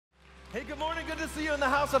Hey, good morning. Good to see you in the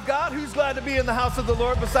house of God. Who's glad to be in the house of the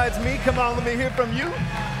Lord besides me? Come on, let me hear from you.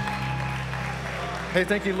 Hey,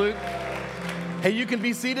 thank you, Luke. Hey, you can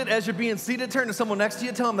be seated. As you're being seated, turn to someone next to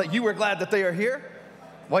you. Tell them that you are glad that they are here.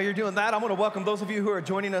 While you're doing that, I want to welcome those of you who are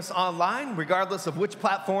joining us online, regardless of which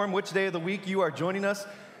platform, which day of the week you are joining us.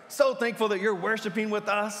 So thankful that you're worshiping with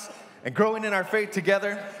us and growing in our faith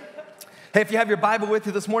together. Hey, if you have your Bible with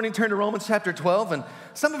you this morning, turn to Romans chapter 12. And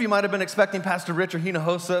some of you might have been expecting Pastor Rich or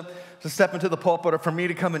Hinojosa to step into the pulpit or for me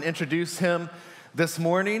to come and introduce him this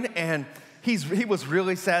morning. And he was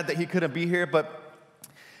really sad that he couldn't be here, but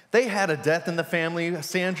they had a death in the family.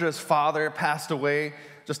 Sandra's father passed away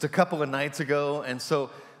just a couple of nights ago. And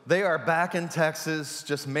so they are back in Texas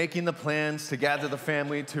just making the plans to gather the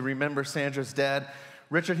family to remember Sandra's dad.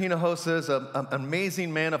 Richard Hinojosa is an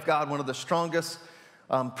amazing man of God, one of the strongest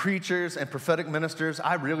preachers and prophetic ministers,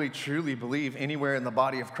 I really truly believe, anywhere in the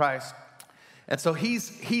body of Christ. And so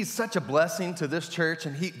he's such a blessing to this church,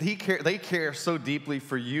 and they care so deeply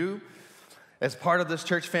for you as part of this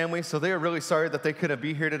church family. So they are really sorry that they couldn't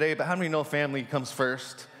be here today, but how many know family comes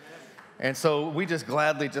first? And so we just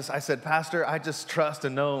gladly I said, Pastor, I just trust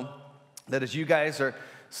and know that as you guys are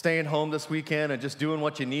staying home this weekend and just doing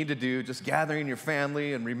what you need to do, just gathering your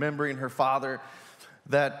family and remembering her father,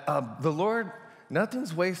 that the Lord,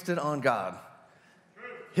 nothing's wasted on God.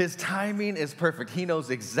 His timing is perfect. He knows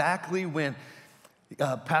exactly when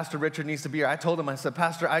Pastor Richard needs to be here. I told him, I said,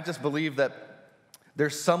 Pastor, I just believe that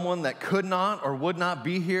there's someone that could not or would not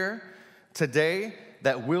be here today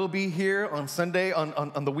that will be here on Sunday,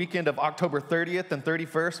 on the weekend of October 30th and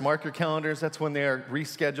 31st. Mark your calendars. That's when they are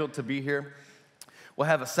rescheduled to be here. We'll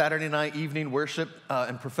have a Saturday night evening worship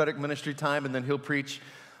and prophetic ministry time, and then he'll preach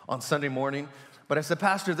on Sunday morning. But I said,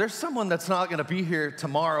 Pastor, there's someone that's not going to be here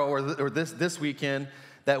tomorrow or this weekend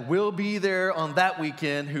that will be there on that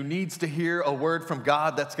weekend who needs to hear a word from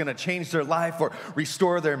God that's going to change their life or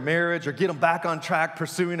restore their marriage or get them back on track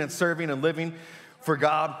pursuing and serving and living for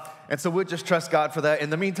God. And so we'll just trust God for that.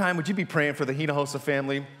 In the meantime, would you be praying for the Hinojosa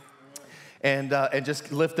family and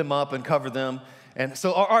just lift them up and cover them? And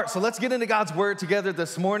so, all right, so let's get into God's word together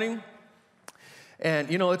this morning.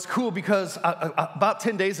 And, you know, it's cool because about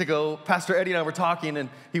 10 days ago, Pastor Eddie and I were talking, and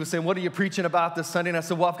he was saying, what are you preaching about this Sunday? And I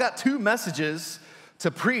said, well, I've got 2 messages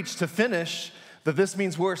to preach to finish the This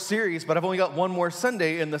Means War series, but I've only got one more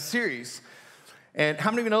Sunday in the series. And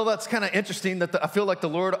how many of you know that's kind of interesting that I feel like the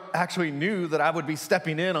Lord actually knew that I would be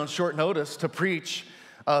stepping in on short notice to preach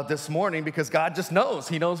this morning because God just knows.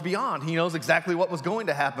 He knows beyond. He knows exactly what was going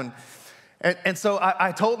to happen. And so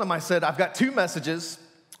I told him, I said, I've got 2 messages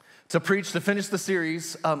to preach to finish the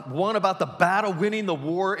series. One about the battle, winning the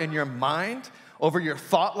war in your mind over your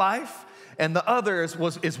thought life, and the other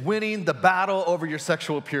is winning the battle over your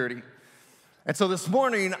sexual purity. And so this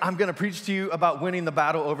morning, I'm going to preach to you about winning the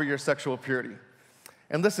battle over your sexual purity.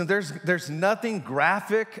 And listen, there's nothing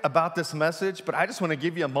graphic about this message, but I just want to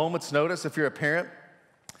give you a moment's notice if you're a parent,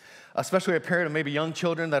 especially a parent of maybe young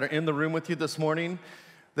children that are in the room with you this morning,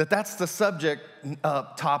 that's the subject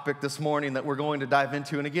topic this morning that we're going to dive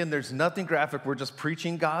into. And again, there's nothing graphic. We're just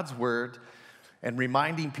preaching God's word and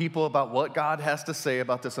reminding people about what God has to say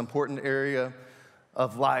about this important area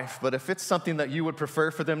of life. But if it's something that you would prefer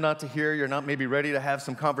for them not to hear, you're not maybe ready to have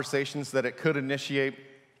some conversations that it could initiate,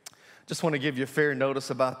 just want to give you fair notice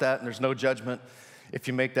about that, and there's no judgment if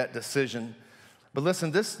you make that decision. But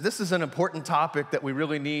listen, this is an important topic that we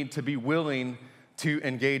really need to be willing to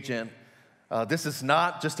engage in. This is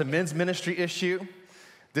not just a men's ministry issue.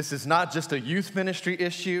 This is not just a youth ministry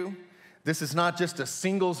issue. This is not just a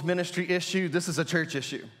singles ministry issue. This is a church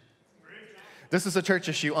issue. This is a church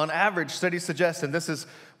issue. On average, studies suggest, and this is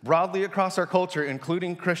broadly across our culture,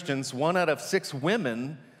 including Christians, 1 out of 6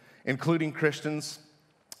 women, including Christians,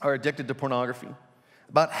 are addicted to pornography.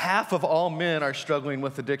 About half of all men are struggling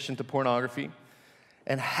with addiction to pornography,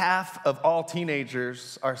 and half of all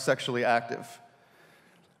teenagers are sexually active.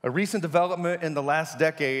 A recent development in the last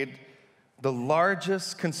decade, the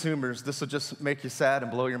largest consumers, this will just make you sad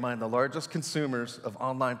and blow your mind, the largest consumers of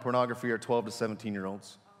online pornography are 12 to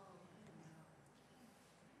 17-year-olds.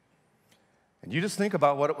 And you just think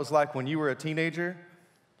about what it was like when you were a teenager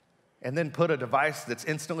and then put a device that's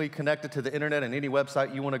instantly connected to the internet and any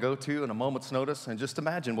website you want to go to in a moment's notice, and just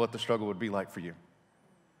imagine what the struggle would be like for you.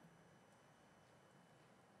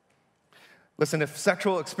 Listen, if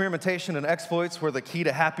sexual experimentation and exploits were the key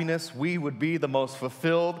to happiness, we would be the most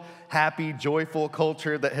fulfilled, happy, joyful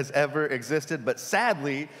culture that has ever existed. But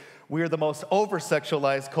sadly, we are the most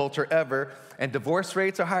over-sexualized culture ever, and divorce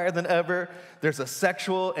rates are higher than ever. There's a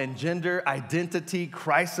sexual and gender identity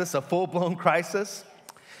crisis, a full-blown crisis.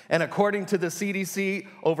 And according to the CDC,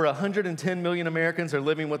 over 110 million Americans are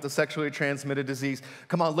living with a sexually transmitted disease.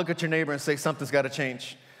 Come on, look at your neighbor and say, something's got to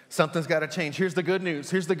change. Something's got to change. Here's the good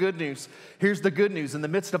news. Here's the good news. Here's the good news. In the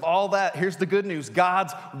midst of all that, here's the good news.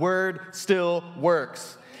 God's word still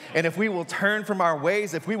works. And if we will turn from our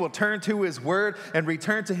ways, if we will turn to his word and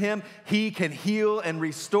return to him, he can heal and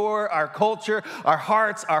restore our culture, our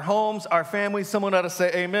hearts, our homes, our families. Someone ought to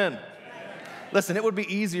say amen. Listen, it would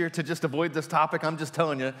be easier to just avoid this topic. I'm just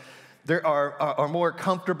telling you, there are more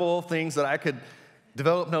comfortable things that I could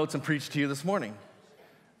develop notes and preach to you this morning.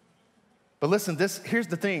 But listen, here's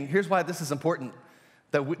the thing. Here's why this is important,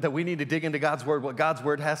 that we need to dig into God's word, what God's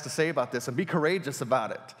word has to say about this, and be courageous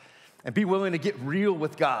about it. And be willing to get real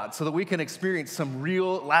with God so that we can experience some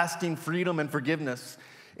real lasting freedom and forgiveness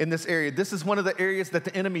in this area. This is one of the areas that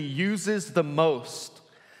the enemy uses the most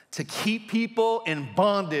to keep people in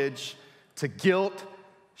bondage to guilt,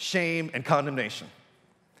 shame, and condemnation.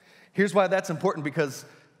 Here's why that's important, because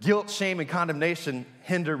guilt, shame, and condemnation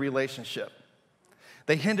hinder relationship.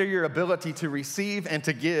 They hinder your ability to receive and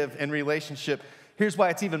to give in relationship. Here's why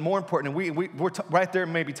it's even more important. And we're right there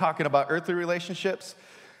maybe talking about earthly relationships.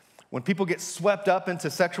 When people get swept up into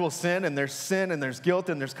sexual sin and there's guilt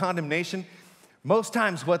and there's condemnation, most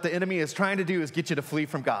times what the enemy is trying to do is get you to flee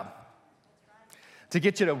from God. To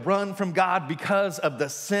get you to run from God because of the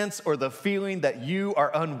sense or the feeling that you are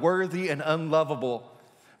unworthy and unlovable,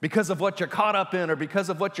 because of what you're caught up in or because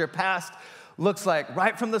of what your past looks like.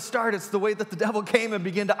 Right from the start, it's the way that the devil came and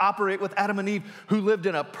began to operate with Adam and Eve, who lived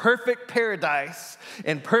in a perfect paradise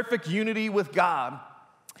in perfect unity with God.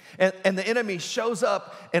 And the enemy shows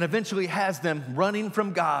up and eventually has them running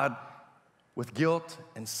from God with guilt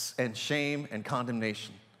and shame and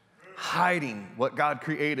condemnation, hiding what God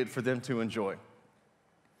created for them to enjoy.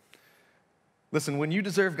 Listen, when you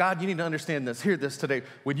deserve God, you need to understand this. Hear this today.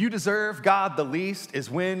 When you deserve God the least is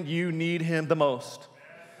when you need him the most.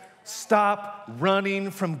 Stop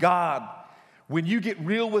running from God. When you get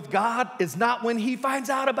real with God is not when he finds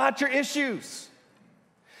out about your issues.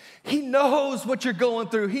 He knows what you're going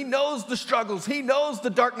through. He knows the struggles. He knows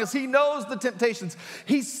the darkness. He knows the temptations.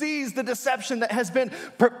 He sees the deception that has been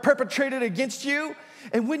perpetrated against you.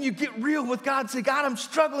 And when you get real with God, say, God, I'm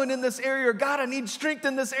struggling in this area, or God, I need strength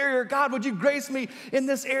in this area, or God, would you grace me in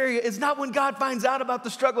this area? It's not when God finds out about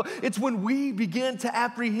the struggle. It's when we begin to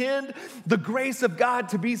apprehend the grace of God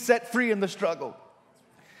to be set free in the struggle.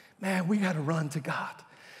 Man, we got to run to God.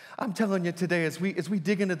 I'm telling you today, as we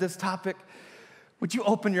dig into this topic, would you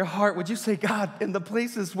open your heart? Would you say, God, in the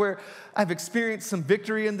places where I've experienced some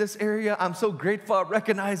victory in this area, I'm so grateful. I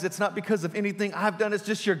recognize it's not because of anything I've done. It's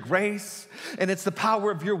just your grace. And it's the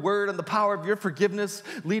power of your word and the power of your forgiveness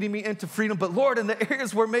leading me into freedom. But Lord, in the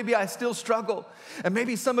areas where maybe I still struggle, and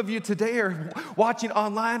maybe some of you today are watching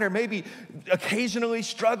online or maybe occasionally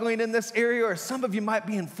struggling in this area, or some of you might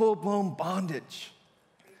be in full-blown bondage.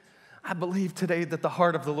 I believe today that the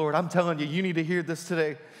heart of the Lord, I'm telling you, you need to hear this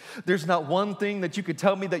today. There's not one thing that you could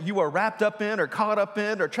tell me that you are wrapped up in or caught up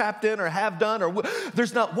in or trapped in or have done, or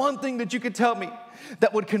there's not one thing that you could tell me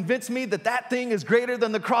that would convince me that that thing is greater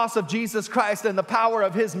than the cross of Jesus Christ and the power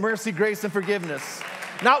of his mercy, grace, and forgiveness.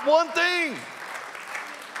 Not one thing.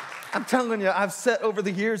 I'm telling you, I've sat over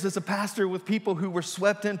the years as a pastor with people who were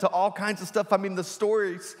swept into all kinds of stuff. I mean, the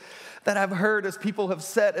stories that I've heard as people have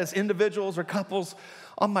sat as individuals or couples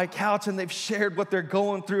on my couch and they've shared what they're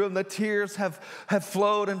going through, and the tears have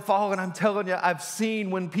flowed and fallen. I'm telling you, I've seen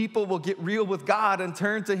when people will get real with God and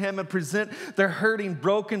turn to him and present their hurting,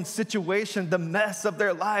 broken situation, the mess of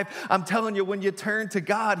their life. I'm telling you, when you turn to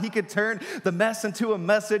God, he could turn the mess into a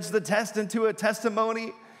message, the test into a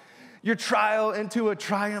testimony, your trial into a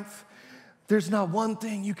triumph. There's not one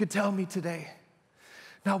thing you could tell me today,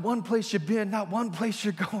 not one place you've been, not one place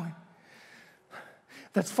you're going,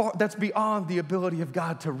 that's beyond the ability of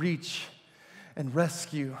God to reach and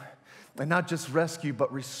rescue, and not just rescue,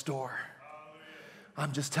 but restore.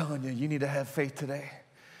 I'm just telling you, you need to have faith today.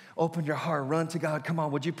 Open your heart, run to God. Come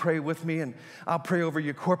on, would you pray with me? And I'll pray over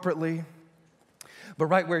you corporately. But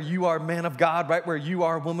right where you are, man of God, right where you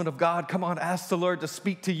are, woman of God, come on, ask the Lord to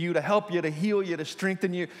speak to you, to help you, to heal you, to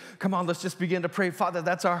strengthen you. Come on, let's just begin to pray. Father,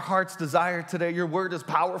 that's our heart's desire today. Your word is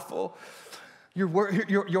powerful.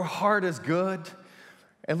 Your heart is good.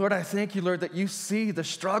 And Lord, I thank you, Lord, that you see the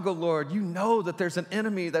struggle, Lord. You know that there's an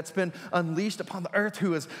enemy that's been unleashed upon the earth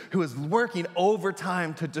who is working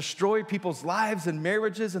overtime to destroy people's lives and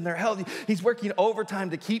marriages and their health. He's working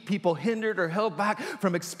overtime to keep people hindered or held back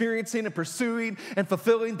from experiencing and pursuing and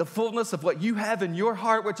fulfilling the fullness of what you have in your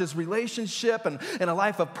heart, which is relationship and a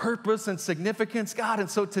life of purpose and significance, God. And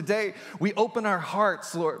so today we open our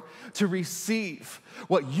hearts, Lord, to receive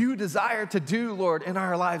what you desire to do, Lord, in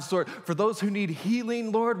our lives, Lord. For those who need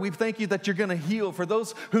healing, Lord, we thank you that you're going to heal. For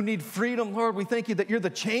those who need freedom, Lord, we thank you that you're the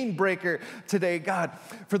chain breaker today, God.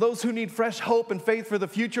 For those who need fresh hope and faith for the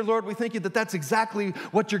future, Lord, we thank you that that's exactly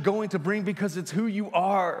what you're going to bring because it's who you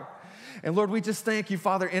are. And Lord, we just thank you,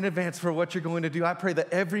 Father, in advance for what you're going to do. I pray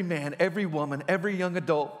that every man, every woman, every young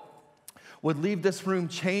adult would leave this room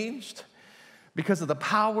changed because of the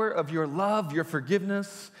power of your love, your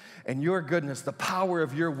forgiveness, and your goodness, the power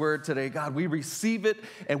of your word today. God, we receive it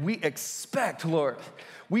and we expect, Lord,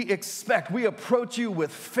 we approach you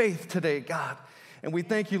with faith today, God. And we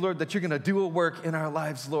thank you, Lord, that you're going to do a work in our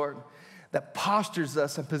lives, Lord, that postures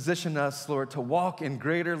us and position us, Lord, to walk in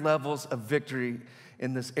greater levels of victory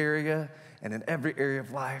in this area and in every area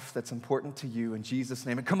of life that's important to you. In Jesus'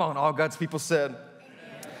 name. And come on, all God's people said,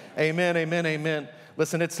 amen, amen, amen.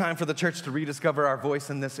 Listen, it's time for the church to rediscover our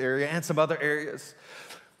voice in this area and some other areas.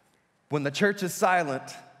 When the church is silent,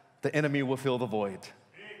 the enemy will fill the void.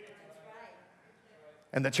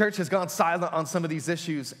 And the church has gone silent on some of these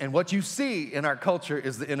issues, and what you see in our culture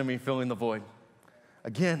is the enemy filling the void.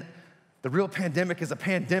 Again, the real pandemic is a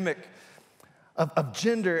pandemic of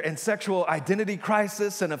gender and sexual identity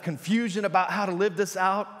crisis and of confusion about how to live this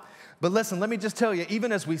out. But listen, let me just tell you,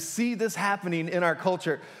 even as we see this happening in our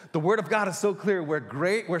culture, the word of God is so clear,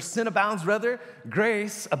 where sin abounds,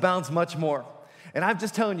 grace abounds much more. And I'm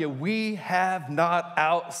just telling you, we have not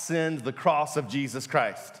out-sinned the cross of Jesus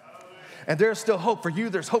Christ. And there's still hope for you.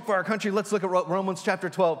 There's hope for our country. Let's look at what Romans chapter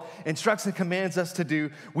 12 instructs and commands us to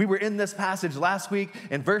do. We were in this passage last week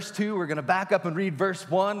in verse 2. We're going to back up and read verse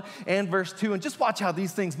 1 and verse 2. And just watch how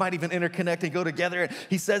these things might even interconnect and go together.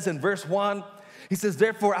 He says in verse 1, he says,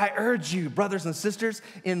 therefore I urge you, brothers and sisters,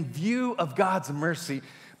 in view of God's mercy,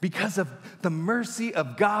 because of the mercy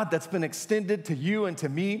of God that's been extended to you and to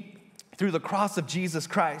me, through the cross of Jesus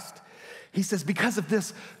Christ. He says, because of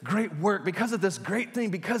this great work, because of this great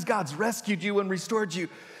thing, because God's rescued you and restored you,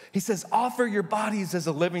 he says, offer your bodies as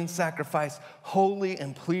a living sacrifice, holy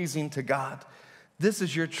and pleasing to God. This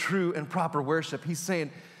is your true and proper worship. He's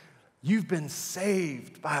saying, you've been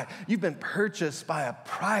you've been purchased by a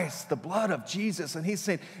price, the blood of Jesus. And he's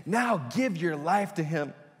saying, now give your life to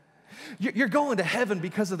him. You're going to heaven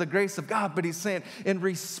because of the grace of God, but he's saying, in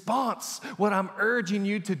response, what I'm urging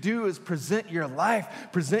you to do is present your life,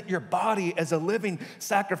 present your body as a living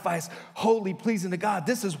sacrifice, holy, pleasing to God.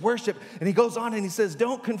 This is worship. And he goes on and he says,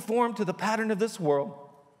 don't conform to the pattern of this world,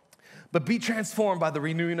 but be transformed by the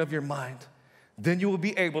renewing of your mind. Then you will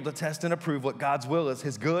be able to test and approve what God's will is,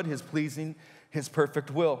 his good, his pleasing, his perfect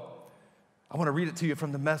will. I want to read it to you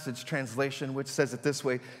from the Message translation, which says it this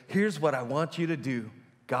way. Here's what I want you to do.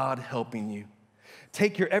 God helping you.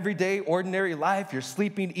 Take your everyday, ordinary life, your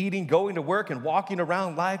sleeping, eating, going to work, and walking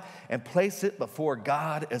around life, and place it before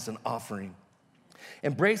God as an offering.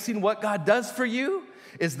 Embracing what God does for you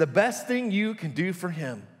is the best thing you can do for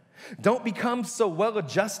him. Don't become so well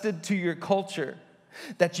adjusted to your culture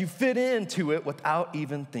that you fit into it without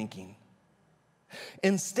even thinking.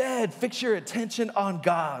 Instead, fix your attention on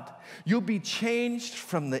God. You'll be changed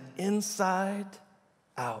from the inside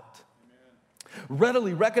out.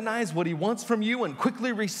 Readily recognize what he wants from you and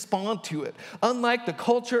quickly respond to it. Unlike the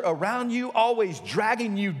culture around you, always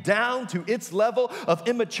dragging you down to its level of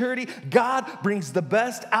immaturity, God brings the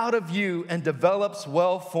best out of you and develops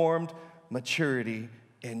well-formed maturity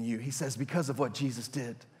in you. He says, because of what Jesus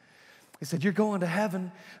did. He said, you're going to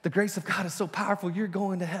heaven. The grace of God is so powerful, you're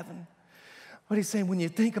going to heaven. But he's saying, when you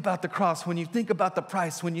think about the cross, when you think about the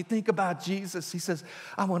price, when you think about Jesus, he says,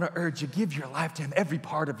 I want to urge you, give your life to him, every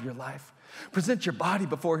part of your life. Present your body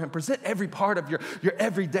before him. Present every part of your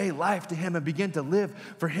everyday life to him and begin to live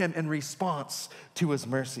for him in response to his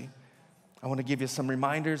mercy. I want to give you some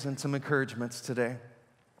reminders and some encouragements today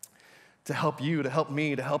to help you, to help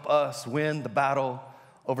me, to help us win the battle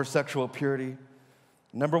over sexual purity.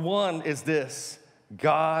 Number one is this: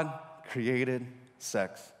 God created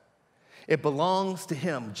sex. It belongs to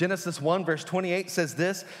him. Genesis 1 verse 28 says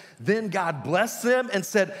this, then God blessed them and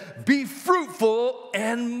said, be fruitful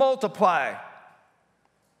and multiply.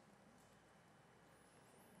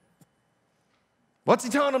 What's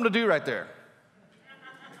he telling them to do right there?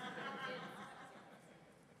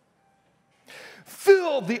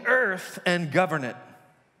 Fill the earth and govern it.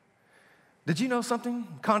 Did you know something?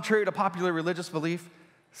 Contrary to popular religious belief,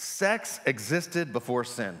 sex existed before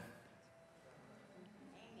sin.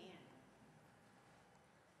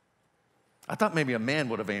 I thought maybe a man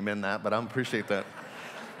would have amen that, but I appreciate that.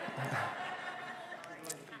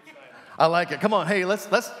 I like it. Come on, hey, let's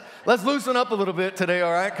loosen up a little bit today,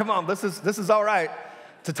 all right? Come on, this is all right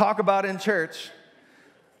to talk about in church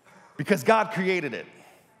because God created it.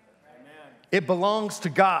 It belongs to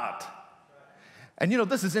God. And you know,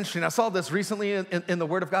 this is interesting. I saw this recently in the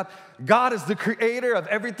Word of God. God is the creator of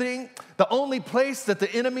everything. The only place that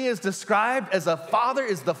the enemy is described as a father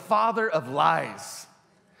is the father of lies.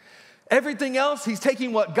 Everything else, he's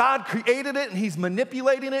taking what God created it and he's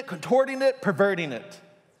manipulating it, contorting it, perverting it.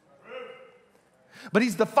 But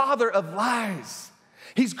he's the father of lies.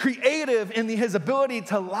 He's creative in his ability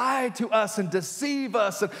to lie to us and deceive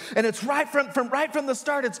us. And it's right from the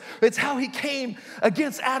start. It's how he came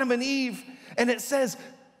against Adam and Eve. And it says,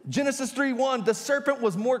 Genesis 3:1, the serpent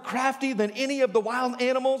was more crafty than any of the wild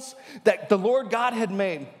animals that the Lord God had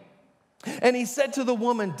made. And he said to the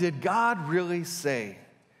woman, did God really say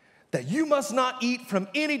that you must not eat from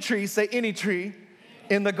any tree, say any tree,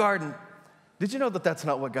 in the garden? Did you know that that's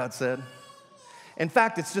not what God said? In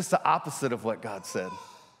fact, it's just the opposite of what God said.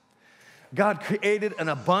 God created an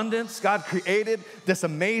abundance. God created this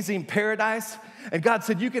amazing paradise. And God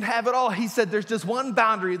said, you can have it all. He said, there's just one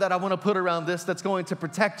boundary that I want to put around this that's going to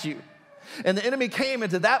protect you. And the enemy came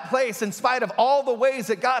into that place in spite of all the ways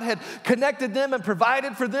that God had connected them and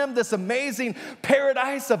provided for them this amazing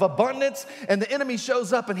paradise of abundance. And the enemy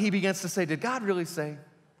shows up and he begins to say, did God really say?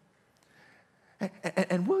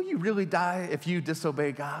 And will you really die if you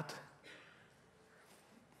disobey God?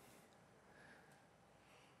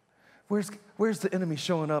 Where's the enemy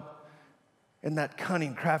showing up in that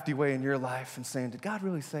cunning, crafty way in your life and saying, did God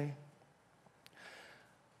really say?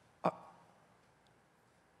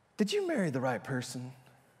 Did you marry the right person?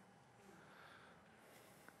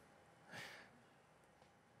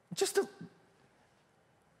 Just a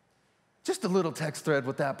little text thread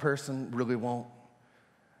with that person really won't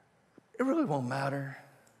matter.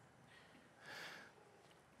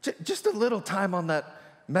 Just a little time on that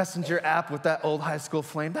messenger app with that old high school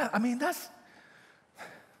flame.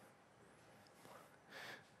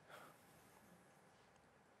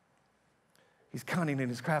 He's cunning and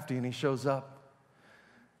he's crafty and he shows up.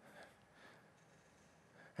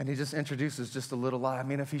 And he just introduces just a little lie. I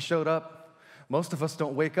mean, if he showed up, most of us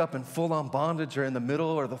don't wake up in full-on bondage or in the middle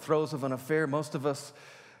or the throes of an affair. Most of us,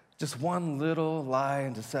 just one little lie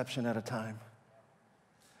and deception at a time.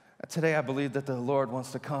 Today, I believe that the Lord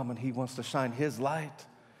wants to come and he wants to shine his light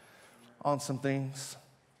on some things.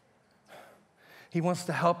 He wants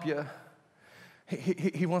to help you.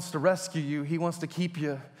 He wants to rescue you. He wants to keep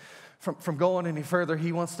you from going any further.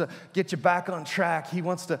 He wants to get you back on track. He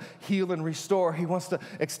wants to heal and restore. He wants to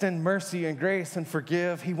extend mercy and grace and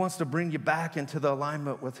forgive. He wants to bring you back into the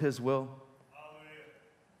alignment with his will. Hallelujah.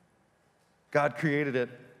 God created it.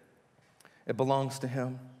 It belongs to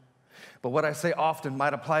him. But what I say often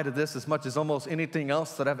might apply to this as much as almost anything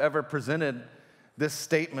else that I've ever presented this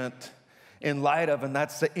statement in light of, and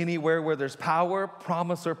that's that anywhere where there's power,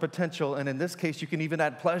 promise, or potential, and in this case, you can even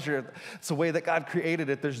add pleasure. It's the way that God created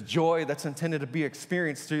it. There's joy that's intended to be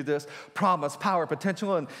experienced through this promise, power,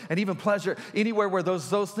 potential, and even pleasure. Anywhere where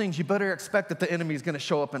those things, you better expect that the enemy is going to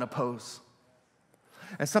show up and oppose.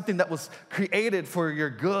 And something that was created for your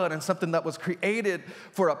good, and something that was created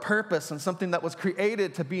for a purpose, and something that was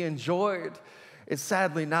created to be enjoyed is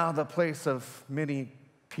sadly now the place of many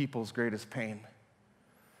people's greatest pain.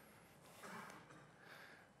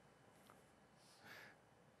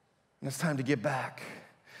 And it's time to get back.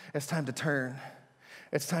 It's time to turn.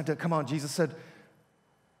 It's time to, come on, Jesus said,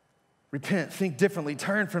 repent, think differently,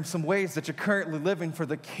 turn from some ways that you're currently living, for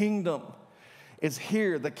the kingdom is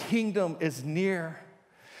here. The kingdom is near.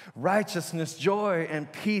 Righteousness, joy,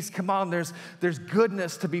 and peace. Come on, there's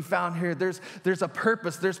goodness to be found here. There's a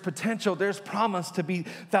purpose, there's potential, there's promise to be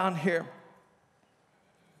found here.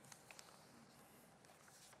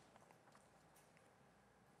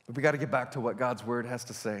 But we got to get back to what God's word has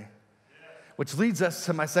to say. Which leads us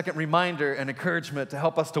to my second reminder and encouragement to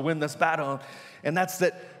help us to win this battle. And that's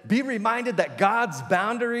that be reminded that God's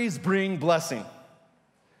boundaries bring blessing.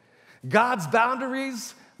 God's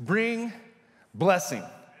boundaries bring blessing.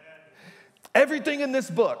 Everything in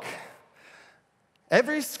this book,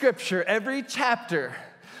 every scripture, every chapter,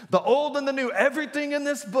 the old and the new, everything in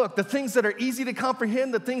this book, the things that are easy to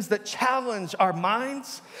comprehend, the things that challenge our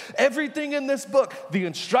minds, everything in this book, the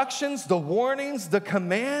instructions, the warnings, the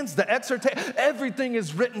commands, the exhortation, everything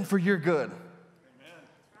is written for your good. Amen.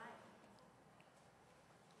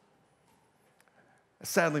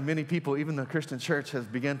 Sadly, many people, even the Christian church, has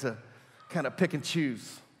begun to kind of pick and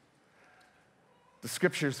choose the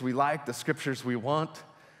scriptures we like, the scriptures we want,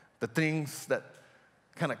 the things that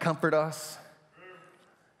kind of comfort us.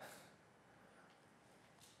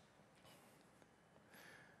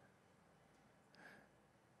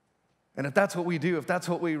 And if that's what we do, if that's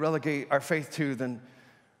what we relegate our faith to, then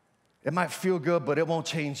it might feel good, but it won't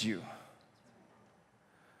change you.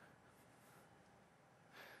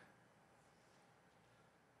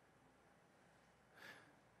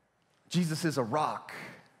 Jesus is a rock.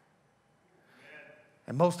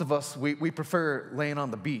 And most of us, we prefer laying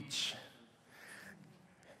on the beach.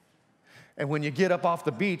 And when you get up off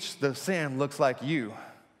the beach, the sand looks like you.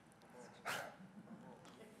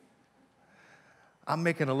 I'm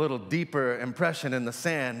making a little deeper impression in the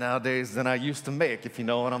sand nowadays than I used to make, if you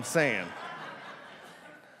know what I'm saying.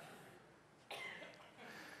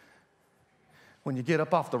 When you get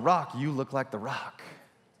up off the rock, you look like the rock.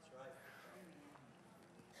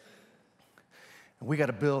 And we got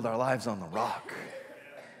to build our lives on the rock.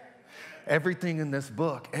 Everything in this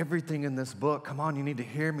book, come on, you need to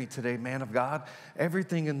hear me today, man of God.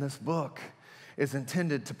 Everything in this book is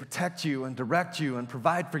intended to protect you and direct you and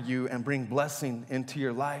provide for you and bring blessing into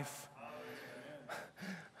your life.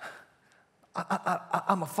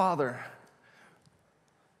 I'm a father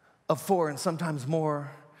of 4 and sometimes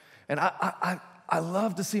more, and I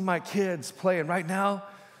love to see my kids play. And right now,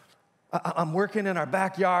 I'm working in our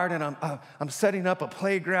backyard, and I'm setting up a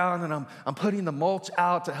playground, and I'm putting the mulch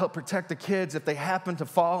out to help protect the kids if they happen to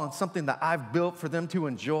fall on something that I've built for them to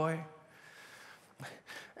enjoy.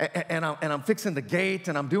 And I'm fixing the gate,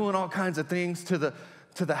 and I'm doing all kinds of things to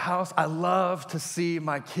the house. I love to see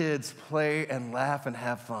my kids play and laugh and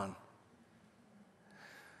have fun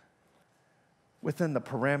within the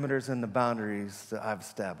parameters and the boundaries that I've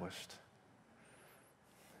established.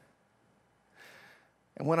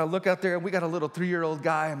 And when I look out there, we got a little 3-year-old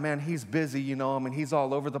guy, and man, he's busy, you know him, and he's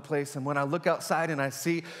all over the place. And when I look outside and I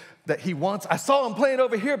see that I saw him playing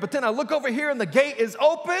over here, but then I look over here and the gate is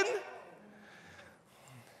open.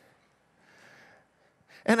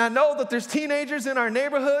 And I know that there's teenagers in our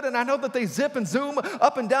neighborhood, and I know that they zip and zoom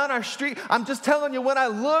up and down our street. I'm just telling you, when I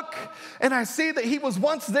look and I see that he was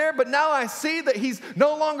once there, but now I see that he's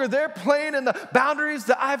no longer there playing in the boundaries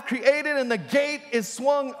that I've created, and the gate is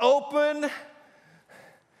swung open.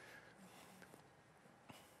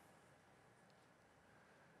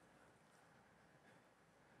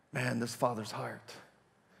 Man, this father's heart.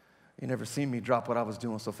 You never seen me drop what I was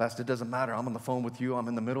doing so fast. It doesn't matter. I'm on the phone with you. I'm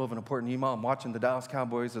in the middle of an important email. I'm watching the Dallas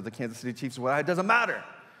Cowboys or the Kansas City Chiefs or what. It doesn't matter.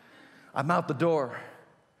 I'm out the door.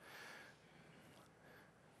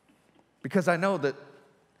 Because I know that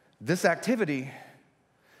this activity,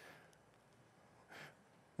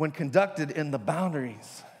 when conducted in the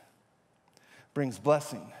boundaries, brings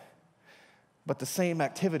blessing. But the same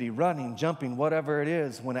activity, running, jumping, whatever it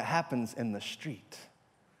is, when it happens in the street,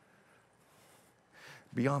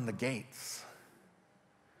 beyond the gates.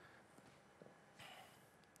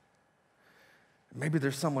 Maybe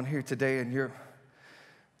there's someone here today and you're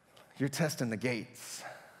testing the gates.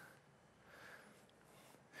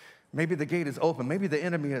 Maybe the gate is open. Maybe the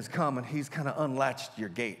enemy has come and he's kind of unlatched your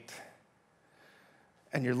gate.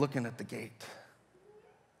 And you're looking at the gate.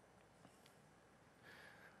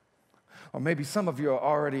 Or maybe some of you are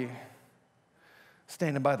already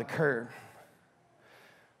standing by the curb.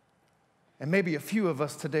 And maybe a few of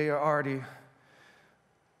us today are already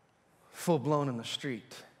full-blown in the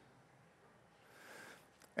street.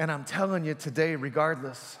 And I'm telling you today,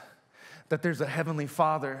 regardless, that there's a heavenly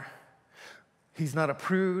Father. He's not a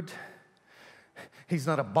prude. He's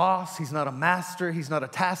not a boss. He's not a master. He's not a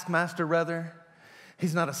taskmaster, rather.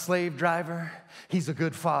 He's not a slave driver. He's a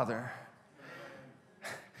good Father.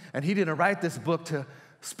 And he didn't write this book to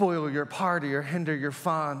spoil your party or hinder your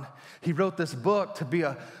fun. He wrote this book to be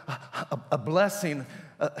a blessing,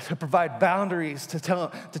 to provide boundaries, to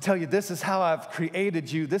tell you this is how I've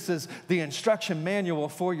created you. This is the instruction manual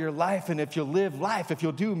for your life. And if you'll live life, if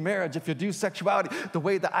you'll do marriage, if you'll do sexuality the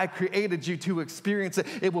way that I created you to experience it,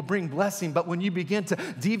 it will bring blessing. But when you begin to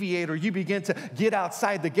deviate or you begin to get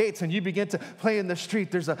outside the gates and you begin to play in the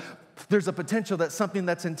street, there's a potential that something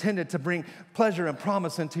that's intended to bring pleasure and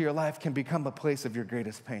promise into your life can become a place of your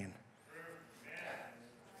greatest pain.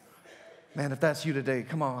 Man, if that's you today,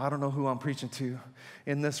 come on, I don't know who I'm preaching to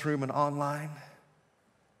in this room and online.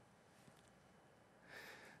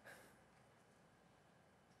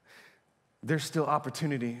 There's still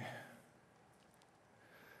opportunity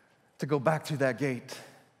to go back to that gate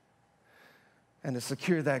and to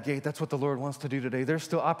secure that gate. That's what the Lord wants to do today. There's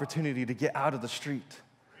still opportunity to get out of the street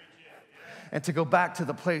and to go back to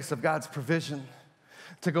the place of God's provision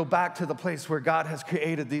to go back to the place where God has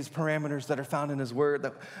created these parameters that are found in His Word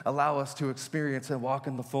that allow us to experience and walk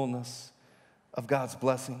in the fullness of God's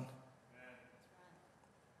blessing.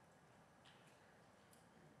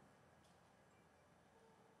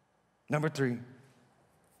 Number 3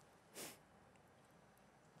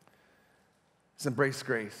 is embrace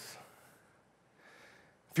grace.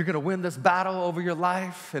 If you're going to win this battle over your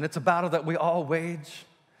life, and it's a battle that we all wage,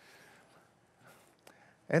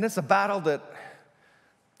 and it's a battle that,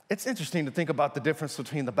 it's interesting to think about the difference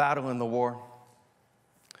between the battle and the war.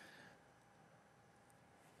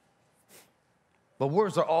 But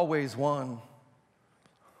wars are always won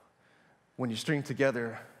when you string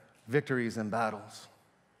together victories and battles.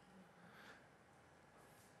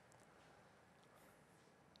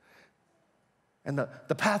 And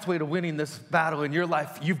the pathway to winning this battle in your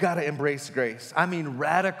life, you've got to embrace grace. I mean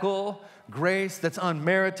radical grace that's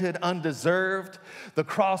unmerited, undeserved. The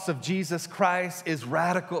cross of Jesus Christ is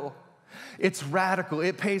radical. It's radical.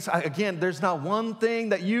 It pays. Again, there's not one thing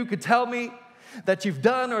that you could tell me that you've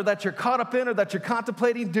done or that you're caught up in or that you're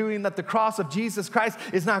contemplating doing that the cross of Jesus Christ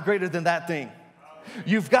is not greater than that thing.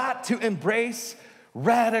 You've got to embrace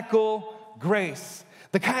radical grace.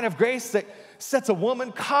 The kind of grace that sets a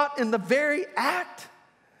woman caught in the very act,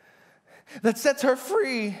 that sets her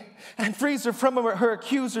free and frees her from her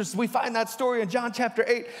accusers. We find that story in John chapter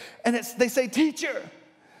 8, and they say, "Teacher."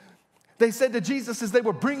 They said to Jesus as they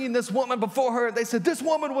were bringing this woman before her, they said, "This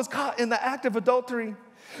woman was caught in the act of adultery.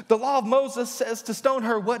 The law of Moses says to stone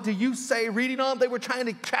her. What do you say?" Reading on, they were trying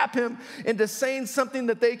to trap him into saying something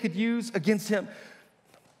that they could use against him.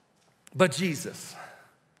 But Jesus,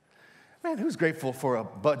 man, who's grateful for a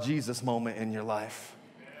but Jesus moment in your life?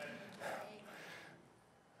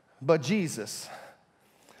 But Jesus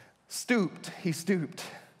stooped. He stooped.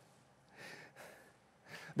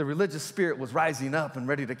 The religious spirit was rising up and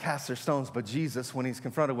ready to cast their stones. But Jesus, when he's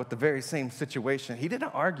confronted with the very same situation, he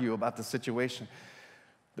didn't argue about the situation.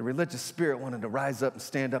 The religious spirit wanted to rise up and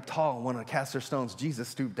stand up tall and wanted to cast their stones. Jesus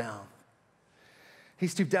stooped down. He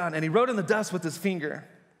stooped down and he wrote in the dust with his finger.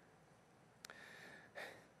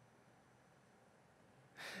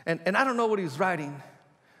 And I don't know what he was writing,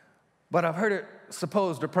 but I've heard it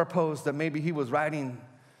supposed or proposed that maybe he was writing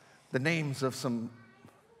the names of some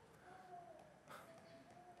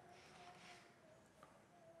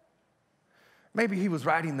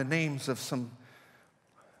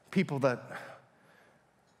people that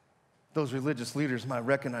those religious leaders might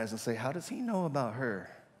recognize and say, "How does he know about her?"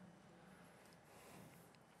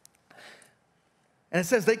 And it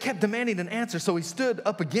says they kept demanding an answer, so he stood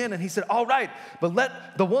up again and he said, "All right, but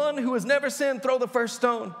let the one who has never sinned throw the first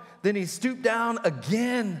stone." Then he stooped down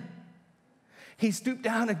again. He stooped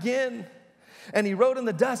down again, and he wrote in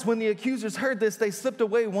the dust. When the accusers heard this, they slipped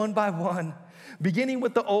away one by one, beginning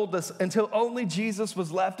with the oldest, until only Jesus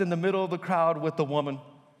was left in the middle of the crowd with the woman.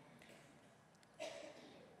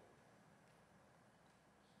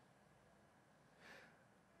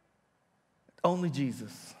 Only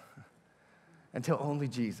Jesus. Until only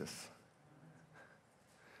Jesus.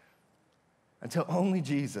 Until only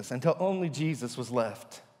Jesus. Until only Jesus was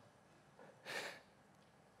left.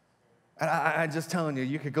 And I'm just telling you,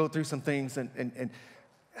 you could go through some things and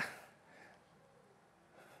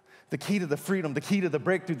the key to the freedom, the key to the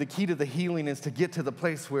breakthrough, the key to the healing is to get to the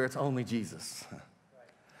place where it's only Jesus.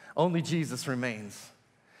 Only Jesus remains.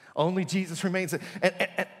 Only Jesus remains.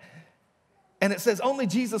 And it says, only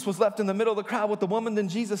Jesus was left in the middle of the crowd with the woman. Then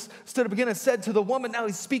Jesus stood up again and said to the woman, now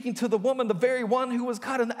he's speaking to the woman, the very one who was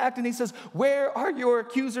caught in the act, and he says, "Where are your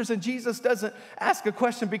accusers?" And Jesus doesn't ask a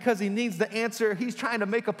question because he needs the answer. He's trying to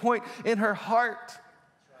make a point in her heart.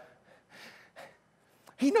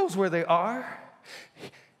 He knows where they are.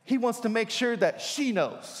 He wants to make sure that she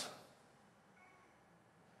knows.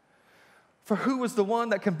 For who is the one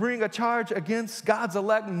that can bring a charge against God's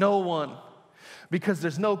elect? No one. Because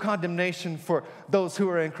there's no condemnation for those who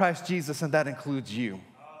are in Christ Jesus, and that includes you.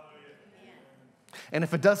 And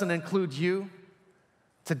if it doesn't include you,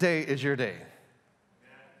 today is your day.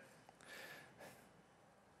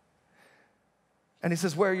 And he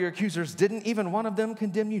says, "Where are your accusers? Didn't even one of them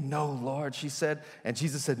condemn you?" "No, Lord," she said. And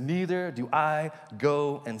Jesus said, "Neither do I.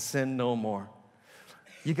 Go and sin no more."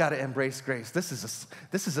 You got to embrace grace. This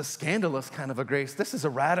is a scandalous kind of a grace. This is a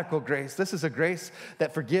radical grace. This is a grace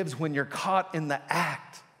that forgives when you're caught in the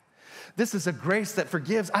act. This is a grace that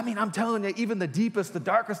forgives. I mean, I'm telling you, even the deepest, the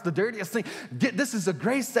darkest, the dirtiest thing, this is a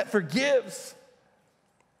grace that forgives.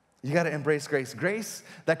 You got to embrace grace. Grace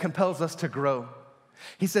that compels us to grow.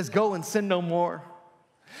 He says, "Go and sin no more."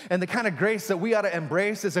 And the kind of grace that we ought to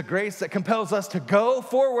embrace is a grace that compels us to go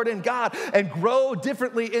forward in God and grow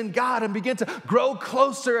differently in God and begin to grow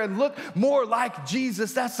closer and look more like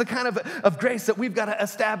Jesus. That's the kind of grace that we've got to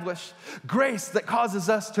establish. Grace that causes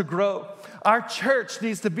us to grow. Our church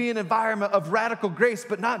needs to be an environment of radical grace,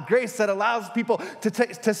 but not grace that allows people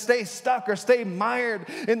to stay stuck or stay mired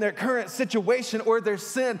in their current situation or their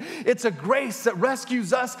sin. It's a grace that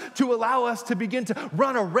rescues us to allow us to begin to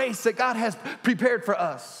run a race that God has prepared for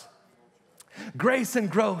us. Grace and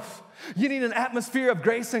growth. You need an atmosphere of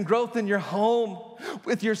grace and growth in your home,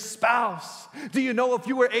 with your spouse. Do you know if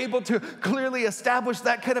you were able to clearly establish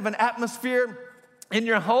that kind of an atmosphere in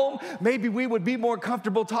your home, maybe we would be more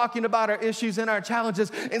comfortable talking about our issues and our challenges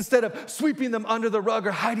instead of sweeping them under the rug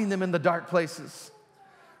or hiding them in the dark places.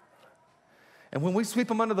 And when we sweep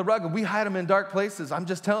them under the rug and we hide them in dark places, I'm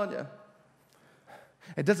just telling you,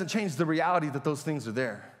 it doesn't change the reality that those things are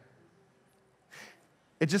there.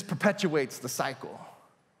 It just perpetuates the cycle.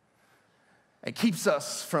 It keeps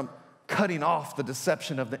us from cutting off the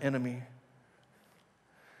deception of the enemy.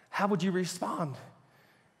 How would you respond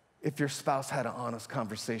if your spouse had an honest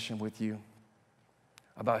conversation with you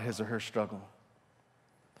about his or her struggle?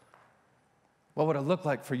 What would it look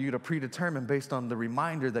like for you to predetermine based on the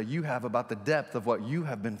reminder that you have about the depth of what you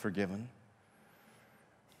have been forgiven?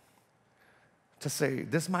 To say,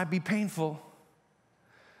 this might be painful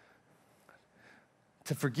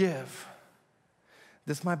to forgive.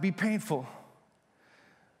 This might be painful,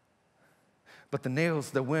 but the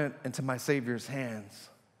nails that went into my Savior's hands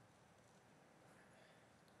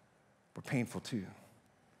were painful too.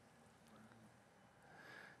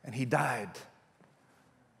 And he died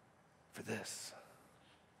for this.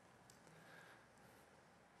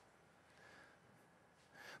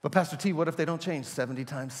 But Pastor T, what if they don't change 70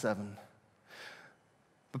 times 7?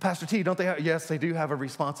 But Pastor T, don't they have, yes, they do have a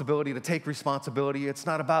responsibility to take responsibility. It's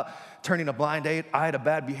not about turning a blind eye to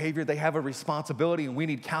bad behavior. They have a responsibility, and we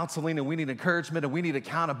need counseling, and we need encouragement, and we need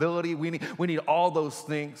accountability. We need all those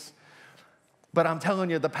things. But I'm telling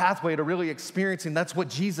you, the pathway to really experiencing, that's what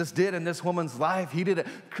Jesus did in this woman's life. He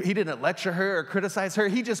didn't lecture her or criticize her.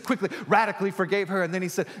 He just quickly, radically forgave her. And then he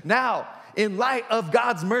said, now, in light of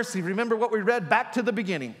God's mercy, remember what we read back to the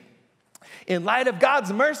beginning. In light of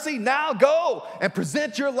God's mercy, now go and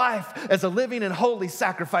present your life as a living and holy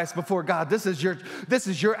sacrifice before God. This is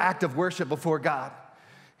your act of worship before God.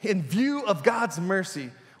 In view of God's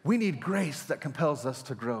mercy, we need grace that compels us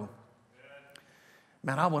to grow.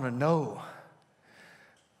 Man, I want to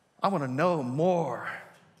know more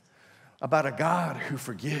about a God who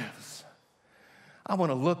forgives. I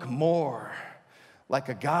want to look more like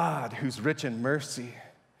a God who's rich in mercy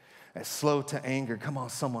and slow to anger. Come on,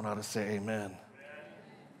 someone ought to say amen.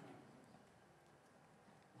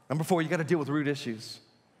 Number 4, you got to deal with root issues.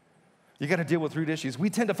 You got to deal with root issues. We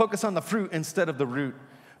tend to focus on the fruit instead of the root.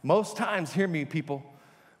 Most times, hear me, people,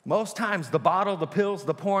 most times the bottle, the pills,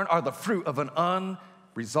 the porn are the fruit of an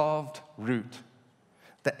unresolved root.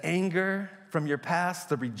 The anger from your past,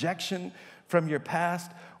 the rejection from your past,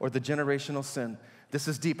 or the generational sin. This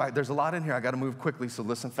is deep. There's a lot in here. I got to move quickly, so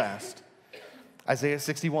listen fast. Isaiah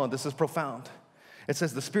 61, this is profound. It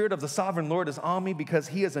says, the Spirit of the sovereign Lord is on me because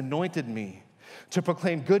he has anointed me to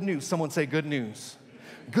proclaim good news. Someone say good news.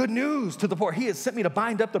 Good news to the poor. He has sent me to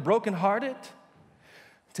bind up the brokenhearted,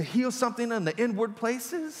 to heal something in the inward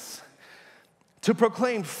places, to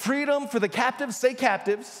proclaim freedom for the captives. Say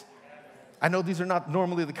captives. I know these are not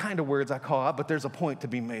normally the kind of words I call out, but there's a point to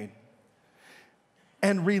be made.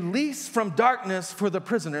 And release from darkness for the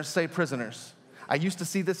prisoners. Say prisoners. I used to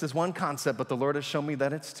see this as one concept, but the Lord has shown me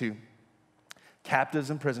that it's two. Captives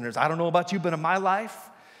and prisoners. I don't know about you, but in my life,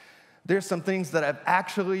 there's some things that I've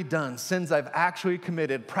actually done, sins I've actually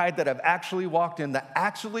committed, pride that I've actually walked in that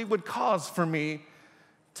actually would cause for me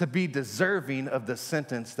to be deserving of the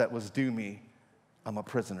sentence that was due me. I'm a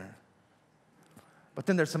prisoner. But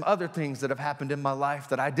then there's some other things that have happened in my life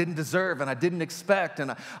that I didn't deserve and I didn't expect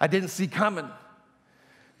and I didn't see coming,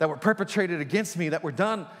 that were perpetrated against me, that were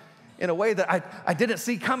done in a way that I didn't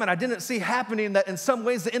see coming, I didn't see happening, that in some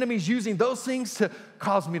ways the enemy's using those things to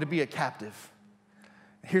cause me to be a captive.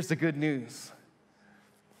 Here's the good news.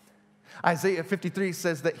 Isaiah 53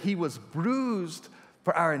 says that he was bruised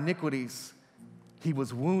for our iniquities. He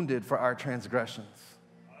was wounded for our transgressions.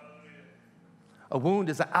 A wound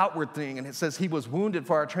is an outward thing, and it says he was wounded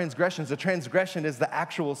for our transgressions. A transgression is the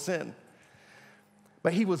actual sin.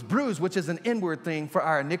 But he was bruised, which is an inward thing, for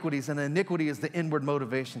our iniquities, and iniquity is the inward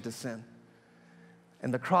motivation to sin.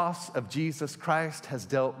 And the cross of Jesus Christ has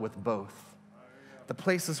dealt with both. The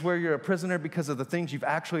places where you're a prisoner because of the things you've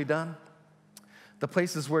actually done, The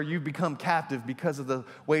places where you become captive because of the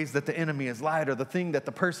ways that the enemy has lied, or the thing that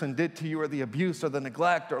the person did to you, or the abuse, or the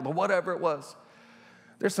neglect, or the whatever it was.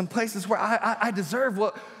 There's some places where I deserve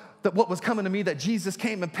what was coming to me that Jesus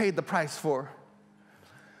came and paid the price for.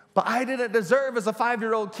 But I didn't deserve as a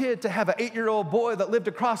 5-year-old kid to have an 8-year-old boy that lived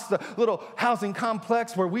across the little housing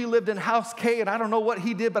complex where we lived in House K, and I don't know what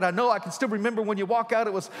he did, but I know I can still remember when you walk out,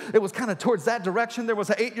 it was kind of towards that direction. There was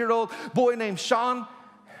an 8-year-old boy named Sean,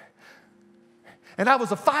 and I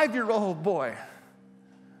was a 5-year-old boy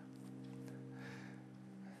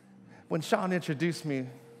when Sean introduced me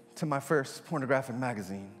to my first pornographic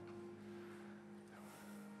magazine.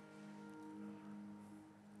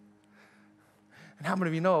 And how many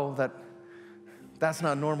of you know that that's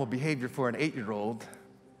not normal behavior for an 8-year-old?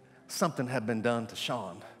 Something had been done to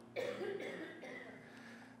Sean.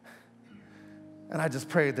 And I just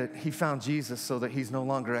pray that he found Jesus so that he's no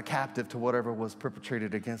longer a captive to whatever was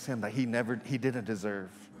perpetrated against him that he didn't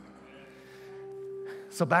deserve.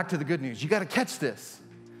 So back to the good news. You got to catch this.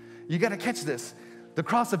 You got to catch this. The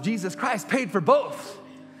cross of Jesus Christ paid for both.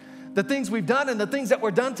 The things we've done and the things that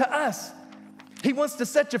were done to us. He wants to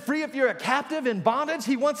set you free if you're a captive in bondage.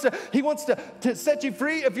 He wants to set you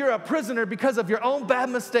free if you're a prisoner because of your own bad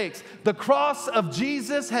mistakes. The cross of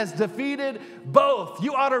Jesus has defeated both.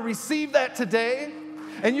 You ought to receive that today,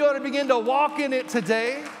 and you ought to begin to walk in it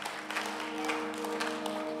today.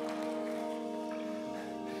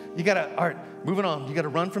 All right, moving on. You got to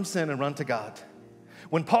run from sin and run to God.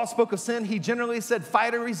 When Paul spoke of sin, he generally said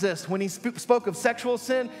fight or resist. When he spoke of sexual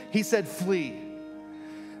sin, he said flee.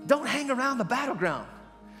 Don't hang around the battleground.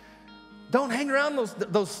 Don't hang around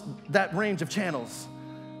that range of channels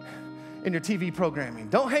in your TV programming.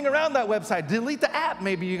 Don't hang around that website. Delete the app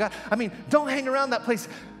maybe don't hang around that place.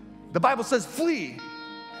 The Bible says flee.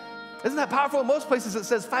 Isn't that powerful? In most places it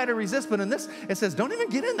says fight or resist, but in this it says don't even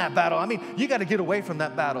get in that battle. You got to get away from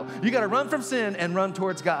that battle. You got to run from sin and run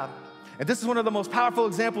towards God. And this is one of the most powerful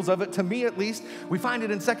examples of it, to me at least. We find it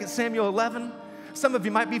in 2 Samuel 11. Some of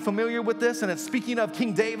you might be familiar with this, and it's speaking of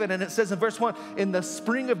King David, and it says in verse 1, in the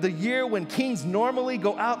spring of the year when kings normally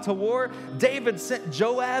go out to war, David sent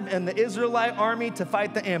Joab and the Israelite army to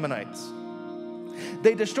fight the Ammonites.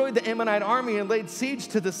 They destroyed the Ammonite army and laid siege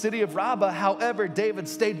to the city of Rabbah. However, David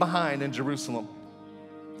stayed behind in Jerusalem.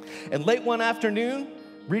 And late one afternoon,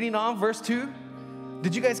 reading on verse 2,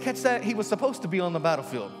 did you guys catch that? He was supposed to be on the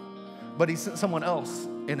battlefield, but he sent someone else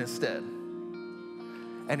in his stead.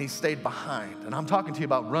 And he stayed behind. And I'm talking to you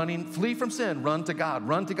about running. Flee from sin. Run to God.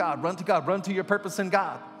 Run to God. Run to God. Run to your purpose in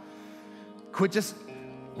God. Quit just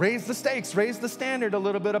raise the stakes. Raise the standard a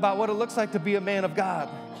little bit about what it looks like to be a man of God.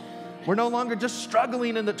 We're no longer just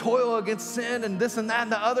struggling in the toil against sin and this and that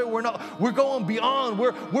and the other. We're going beyond.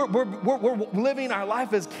 We're living our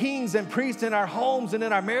life as kings and priests in our homes and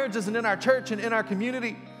in our marriages and in our church and in our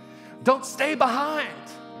community. Don't stay behind.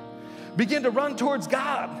 Begin to run towards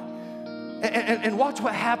God. And watch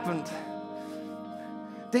what happened.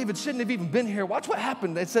 David shouldn't have even been here. Watch what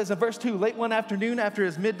happened. It says in verse 2, late one afternoon after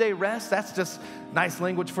his midday rest, that's just nice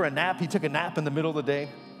language for a nap. He took a nap in the middle of the day.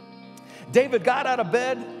 David got out of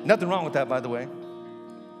bed. Nothing wrong with that, by the way.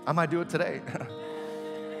 I might do it today.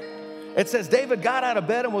 It says David got out of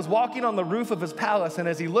bed and was walking on the roof of his palace. And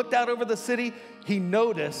as he looked out over the city, he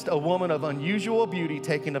noticed a woman of unusual beauty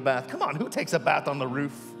taking a bath. Come on, who takes a bath on the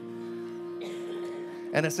roof?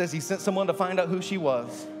 And it says he sent someone to find out who she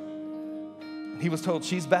was. He was told,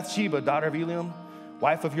 she's Bathsheba, daughter of Eliam,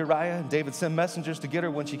 wife of Uriah. And David sent messengers to get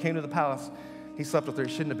her when she came to the palace. He slept with her.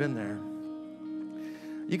 He shouldn't have been there.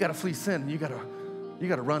 You got to flee sin. You got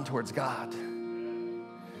to run towards God.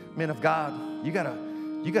 Men of God, you got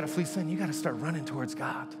to flee sin. You got to start running towards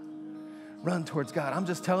God. Run towards God. I'm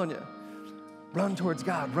just telling you. Run towards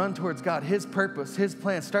God. Run towards God. His purpose, His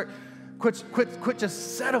plan. Quit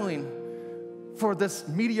just settling for this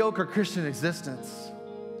mediocre Christian existence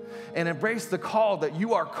and embrace the call that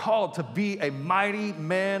you are called to be a mighty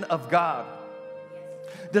man of God.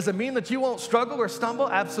 Does it mean that you won't struggle or stumble?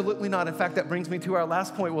 Absolutely not. In fact, that brings me to our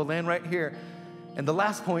last point. We'll land right here. And the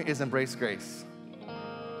last point is embrace grace.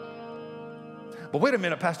 But wait a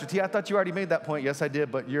minute, Pastor T, I thought you already made that point. Yes, I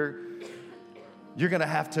did, but you're going to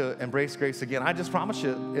have to embrace grace again. I just promise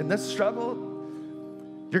you, in this struggle,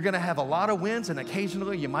 you're going to have a lot of wins, and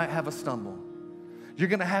occasionally you might have a stumble. You're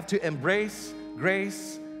going to have to embrace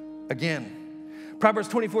grace again. Proverbs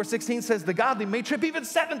 24:16 says, the godly may trip even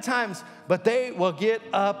 7 times, but they will get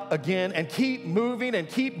up again and keep moving and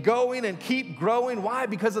keep going and keep growing. Why?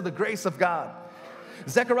 Because of the grace of God.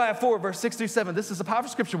 Zechariah 4, verse 6 through 7. This is a powerful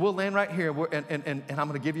scripture. We'll land right here, and I'm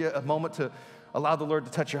going to give you a moment to allow the Lord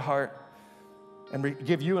to touch your heart and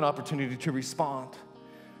give you an opportunity to respond.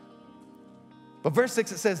 But verse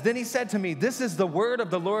 6, it says, then he said to me, this is the word of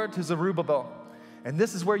the Lord to Zerubbabel. And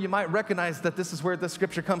this is where you might recognize that this is where this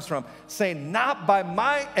scripture comes from, saying, not by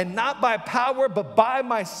might and not by power, but by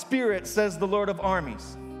my spirit, says the Lord of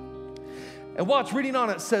armies. And watch, reading on,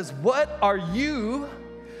 it says, what are you,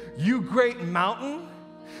 you great mountain?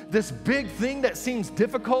 This big thing that seems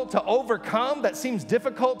difficult to overcome, that seems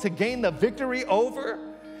difficult to gain the victory over.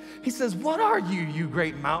 He says, what are you, you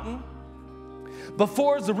great mountain?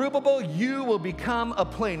 Before Zerubbabel, you will become a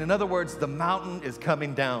plain. In other words, the mountain is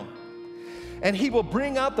coming down. And he will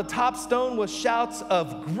bring out the top stone with shouts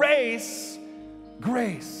of grace,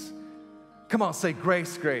 grace. Come on, say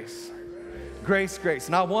grace, grace. Grace, grace.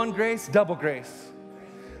 Not one grace, double grace.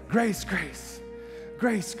 Grace, grace.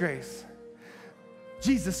 Grace, grace.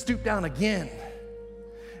 Jesus stooped down again.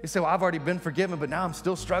 You say, well, I've already been forgiven, but now I'm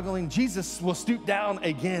still struggling. Jesus will stoop down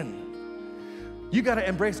again. You got to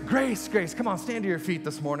embrace grace, grace. Come on, stand to your feet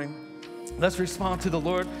this morning. Let's respond to the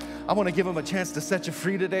Lord. I want to give him a chance to set you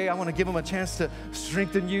free today. I want to give him a chance to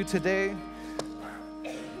strengthen you today.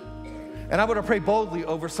 And I want to pray boldly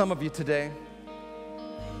over some of you today.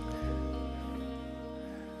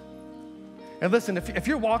 And listen, if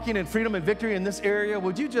you're walking in freedom and victory in this area,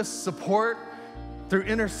 would you just support through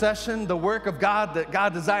intercession the work of God that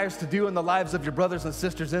God desires to do in the lives of your brothers and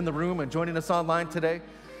sisters in the room and joining us online today?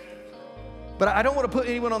 But I don't want to put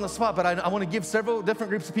anyone on the spot, but I want to give several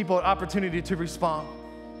different groups of people an opportunity to respond.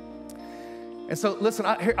 And so listen,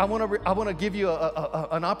 I want to give you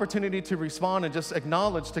an opportunity to respond and just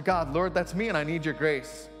acknowledge to God, Lord, that's me and I need your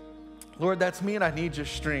grace. Lord, that's me and I need your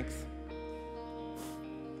strength.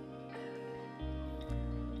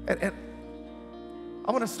 And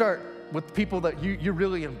I want to start with people that you're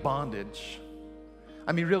really in bondage.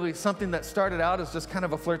 I mean, really, something that started out as just kind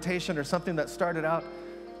of a flirtation or something that started out,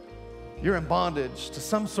 you're in bondage to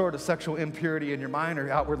some sort of sexual impurity in your mind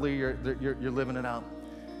or outwardly you're living it out.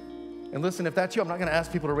 And listen, if that's you, I'm not going to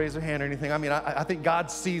ask people to raise their hand or anything. I mean, I think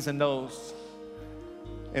God sees and knows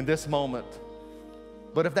in this moment.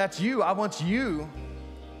 But if that's you, I want you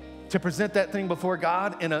to present that thing before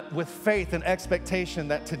God with faith and expectation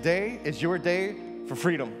that today is your day for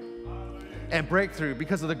freedom and breakthrough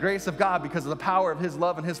because of the grace of God, because of the power of his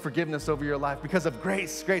love and his forgiveness over your life, because of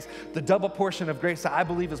grace, the double portion of grace that I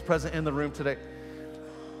believe is present in the room today.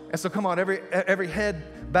 And so come on, every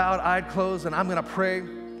head bowed, eye closed, and I'm going to pray.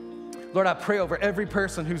 Lord, I pray over every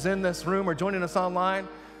person who's in this room or joining us online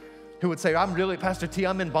who would say, Pastor T,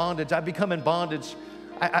 I'm in bondage. I've become in bondage.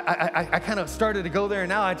 I kind of started to go there, and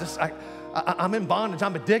now I'm in bondage.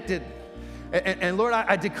 I'm addicted. And Lord,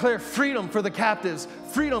 I declare freedom for the captives,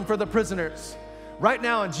 freedom for the prisoners. Right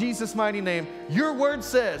now, in Jesus' mighty name, your word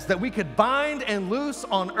says that we could bind and loose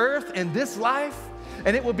on earth in this life,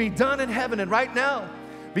 and it will be done in heaven. And right now,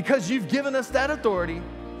 because you've given us that authority,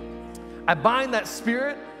 I bind that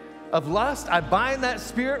spirit of lust. I bind that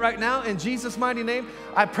spirit right now in Jesus' mighty name.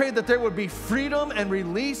 I pray that there would be freedom and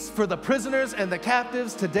release for the prisoners and the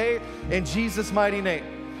captives today in Jesus' mighty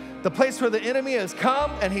name. The place where the enemy has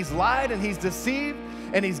come and he's lied and he's deceived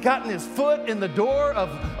and he's gotten his foot in the door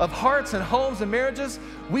of hearts and homes and marriages,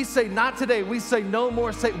 we say not today. We say no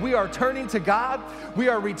more. Say we are turning to God. We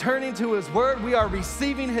are returning to his word. We are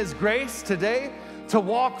receiving his grace today to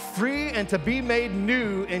walk free and to be made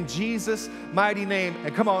new in Jesus' mighty name.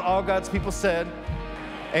 And come on, all God's people said,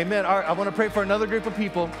 amen. All right, I want to pray for another group of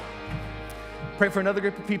people. Pray for another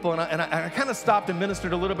group of people. And I kind of stopped and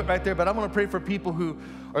ministered a little bit right there, but I want to pray for people who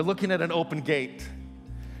are looking at an open gate.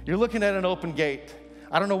 You're looking at an open gate.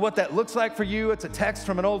 I don't know what that looks like for you. It's a text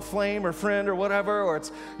from an old flame or friend or whatever, or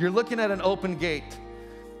you're looking at an open gate.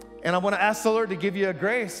 And I want to ask the Lord to give you a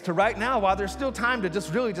grace to right now, while there's still time, to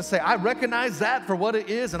just say, I recognize that for what it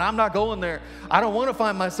is, and I'm not going there. I don't want to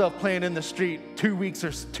find myself playing in the street 2 weeks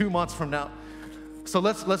or 2 months from now. So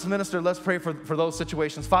let's minister, let's pray for those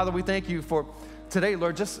situations. Father, we thank you for today,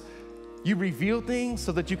 Lord. Just you reveal things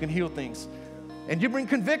so that you can heal things. And you bring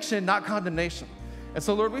conviction, not condemnation. And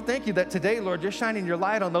so, Lord, we thank you that today, Lord, you're shining your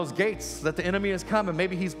light on those gates that the enemy has come, and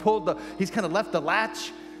maybe he's kind of left the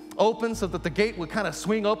latch open so that the gate would kind of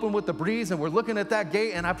swing open with the breeze, and we're looking at that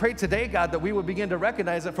gate. And I pray today, God, that we would begin to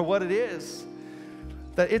recognize it for what it is,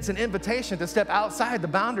 that it's an invitation to step outside the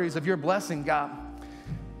boundaries of your blessing, God.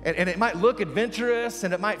 And it might look adventurous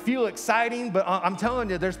and it might feel exciting, but I'm telling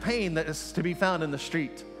you, there's pain that is to be found in the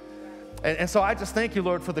street. And so I just thank you,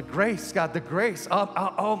 Lord, for the grace, God, the grace.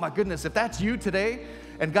 Oh my goodness, if that's you today,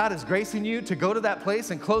 and God is gracing you to go to that place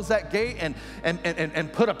and close that gate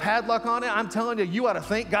and put a padlock on it, I'm telling you, you ought to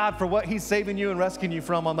thank God for what he's saving you and rescuing you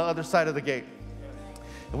from on the other side of the gate.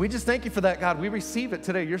 And we just thank you for that, God. We receive it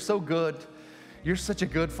today. You're so good. You're such a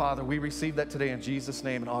good Father. We receive that today in Jesus'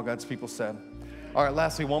 name, and all God's people said. All right,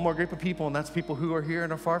 lastly, one more group of people, and that's people who are here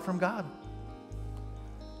and are far from God.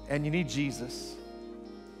 And you need Jesus.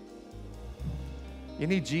 You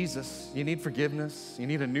need Jesus. You need forgiveness. You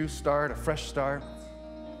need a new start, a fresh start.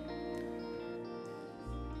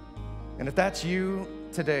 And if that's you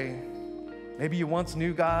today, maybe you once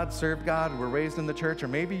knew God, served God, were raised in the church, or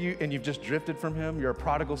maybe you've just drifted from Him. You're a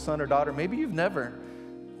prodigal son or daughter. Maybe you've never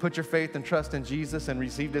put your faith and trust in Jesus and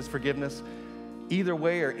received His forgiveness. Either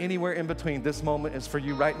way or anywhere in between, this moment is for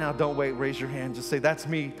you right now. Don't wait. Raise your hand. Just say, that's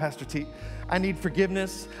me, Pastor T. I need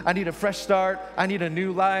forgiveness. I need a fresh start. I need a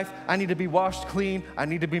new life. I need to be washed clean. I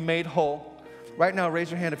need to be made whole. Right now,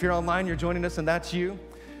 raise your hand. If you're online, you're joining us, and that's you.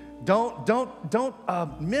 Don't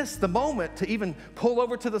miss the moment to even pull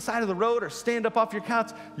over to the side of the road or stand up off your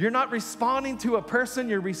couch. You're not responding to a person.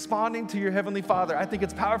 You're responding to your Heavenly Father. I think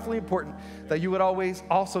it's powerfully important that you would always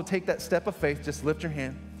also take that step of faith. Just lift your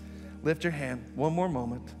hand. Lift your hand. One more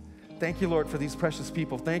moment. Thank you, Lord, for these precious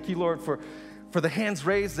people. Thank you, Lord, for the hands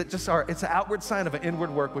raised that just are, it's an outward sign of an inward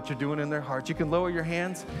work, what you're doing in their hearts. You can lower your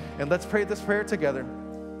hands, and let's pray this prayer together.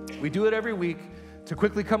 We do it every week to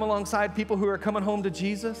quickly come alongside people who are coming home to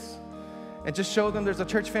Jesus and just show them there's a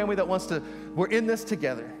church family that wants to, we're in this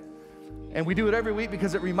together. And we do it every week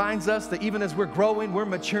because it reminds us that even as we're growing, we're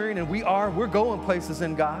maturing, and we're going places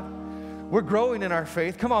in God. We're growing in our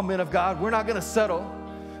faith. Come on, men of God. We're not going to settle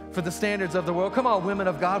for the standards of the world. Come on, women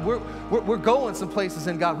of God. We're going some places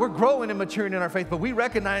in God. We're growing and maturing in our faith, but we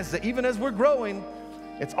recognize that even as we're growing,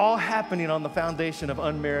 it's all happening on the foundation of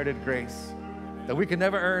unmerited grace that we can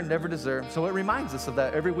never earn, never deserve. So it reminds us of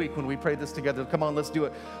that every week when we pray this together. Come on, let's do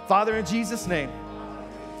it. Father, in Jesus' name,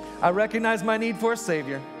 I recognize my need for a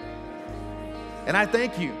Savior, and I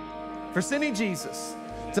thank you for sending Jesus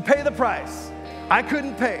to pay the price I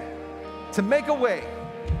couldn't pay, to make a way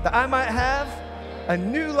that I might have a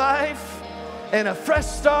new life and a fresh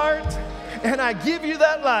start. And I give you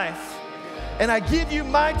that life, and I give you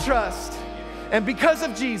my trust. And because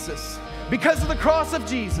of Jesus, because of the cross of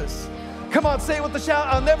Jesus, come on, say it with a shout,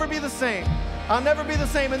 I'll never be the same. I'll never be the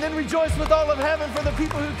same. And then rejoice with all of heaven for the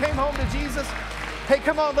people who came home to Jesus. Hey,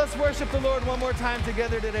 come on, let's worship the Lord one more time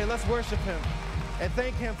together today. Let's worship Him and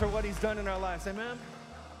thank Him for what He's done in our lives. Amen.